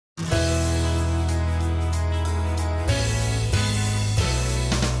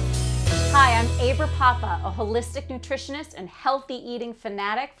Abra Pappa, a holistic nutritionist and healthy eating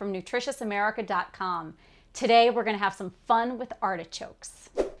fanatic from nutritiousamerica.com. Today we're going to have some fun with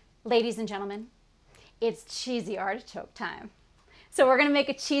artichokes. Ladies and gentlemen, it's cheesy artichoke time. So we're going to make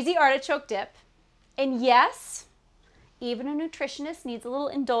a cheesy artichoke dip. And yes, even a nutritionist needs a little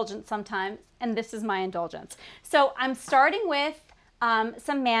indulgence sometimes, and this is my indulgence. So I'm starting with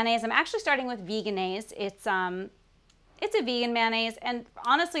some mayonnaise. I'm actually starting with veganese. It's a vegan mayonnaise, and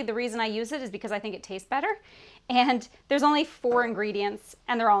honestly the reason I use it is because I think it tastes better, and there's only 4 ingredients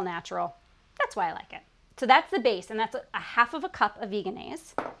and they're all natural. That's why I like it. So that's the base, and that's a half of a cup of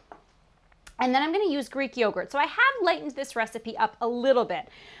veganese. And then I'm going to use Greek yogurt. So I have lightened this recipe up a little bit,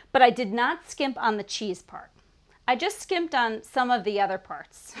 but I did not skimp on the cheese part. I just skimped on some of the other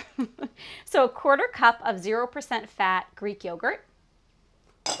parts. So a 1/4 cup of 0% fat Greek yogurt.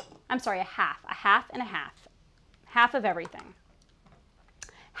 I'm sorry, a half and a half. Half of everything.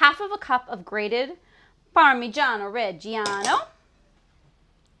 Half of a cup of grated Parmigiano Reggiano.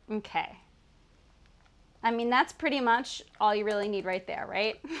 Okay. I mean, that's pretty much all you really need right there,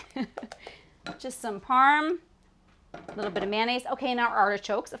 right? Just some parm, a little bit of mayonnaise. Okay, now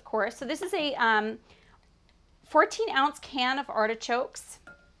artichokes, of course. So this is a 14-ounce can of artichokes,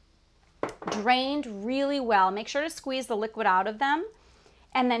 drained really well. Make sure to squeeze the liquid out of them,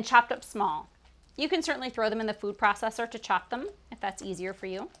 and then chopped up small. You can certainly throw them in the food processor to chop them if that's easier for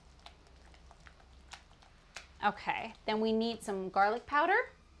you. Okay, then we need some garlic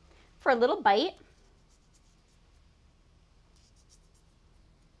powder for a little bite.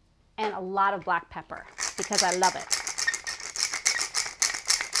 And a lot of black pepper because I love it.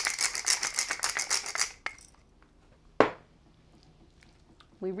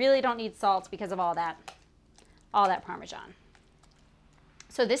 We really don't need salt because of all that Parmesan.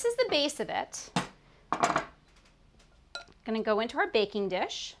 So this is the base of it. Going to go into our baking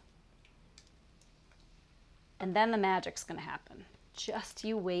dish. And then the magic's going to happen. Just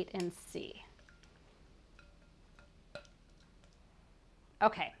you wait and see.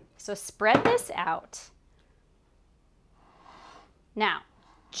 Okay, so spread this out. Now,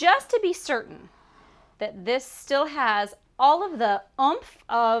 just to be certain that this still has all of the oomph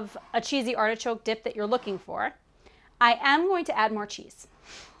of a cheesy artichoke dip that you're looking for, I am going to add more cheese.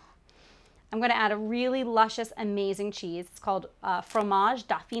 I'm going to add a really luscious, amazing cheese. It's called fromage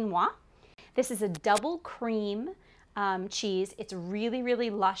dauphinois. This is a double cream cheese. It's really, really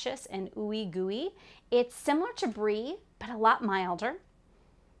luscious and ooey gooey. It's similar to brie, but a lot milder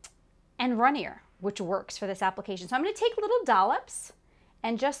and runnier, which works for this application. So I'm going to take little dollops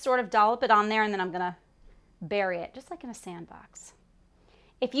and just sort of dollop it on there, and then I'm going to bury it, just like in a sandbox.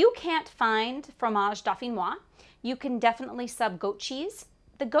 If you can't find fromage dauphinois, you can definitely sub goat cheese.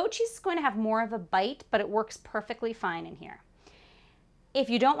 The goat cheese is going to have more of a bite, but it works perfectly fine in here. If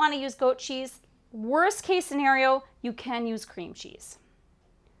you don't want to use goat cheese, worst case scenario, you can use cream cheese.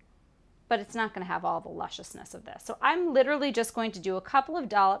 But it's not going to have all the lusciousness of this. So I'm literally just going to do a couple of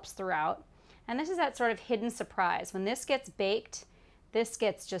dollops throughout. And this is that sort of hidden surprise. When this gets baked, this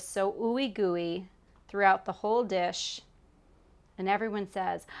gets just so ooey gooey throughout the whole dish. And everyone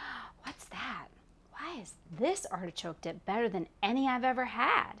says, "What's that? Why is this artichoke dip better than any I've ever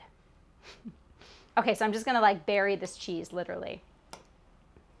had?" Okay, so I'm just going to like bury this cheese, literally.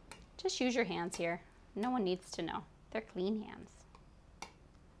 Just use your hands here. No one needs to know. They're clean hands.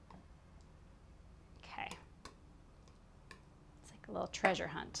 Okay. It's like a little treasure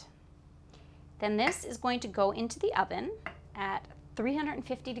hunt. Then this is going to go into the oven at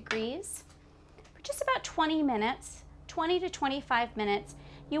 350 degrees for just about 20 minutes, 20 to 25 minutes.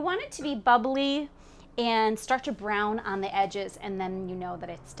 You want it to be bubbly and start to brown on the edges, and then you know that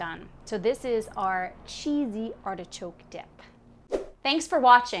it's done. So this is our cheesy artichoke dip. Thanks for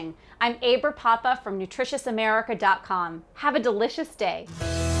watching. I'm Abra Pappa from nutritiousamerica.com. Have a delicious day.